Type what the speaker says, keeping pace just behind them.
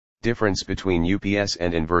Difference between UPS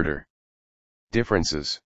and inverter.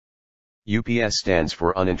 Differences. UPS stands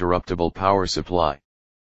for uninterruptible power supply.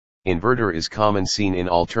 Inverter is common seen in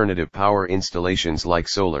alternative power installations like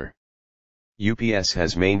solar. UPS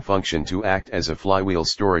has main function to act as a flywheel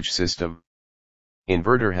storage system.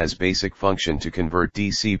 Inverter has basic function to convert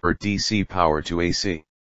DC power to AC.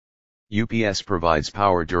 UPS provides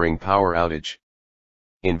power during power outage.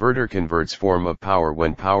 Inverter converts form of power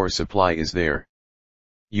when power supply is there.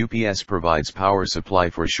 UPS provides power supply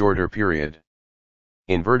for shorter period.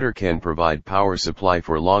 Inverter can provide power supply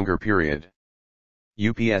for longer period.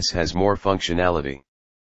 UPS has more functionality.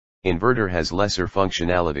 Inverter has lesser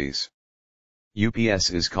functionalities.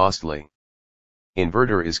 UPS is costly.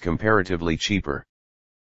 Inverter is comparatively cheaper.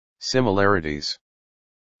 Similarities.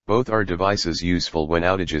 Both are devices useful when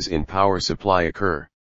outages in power supply occur.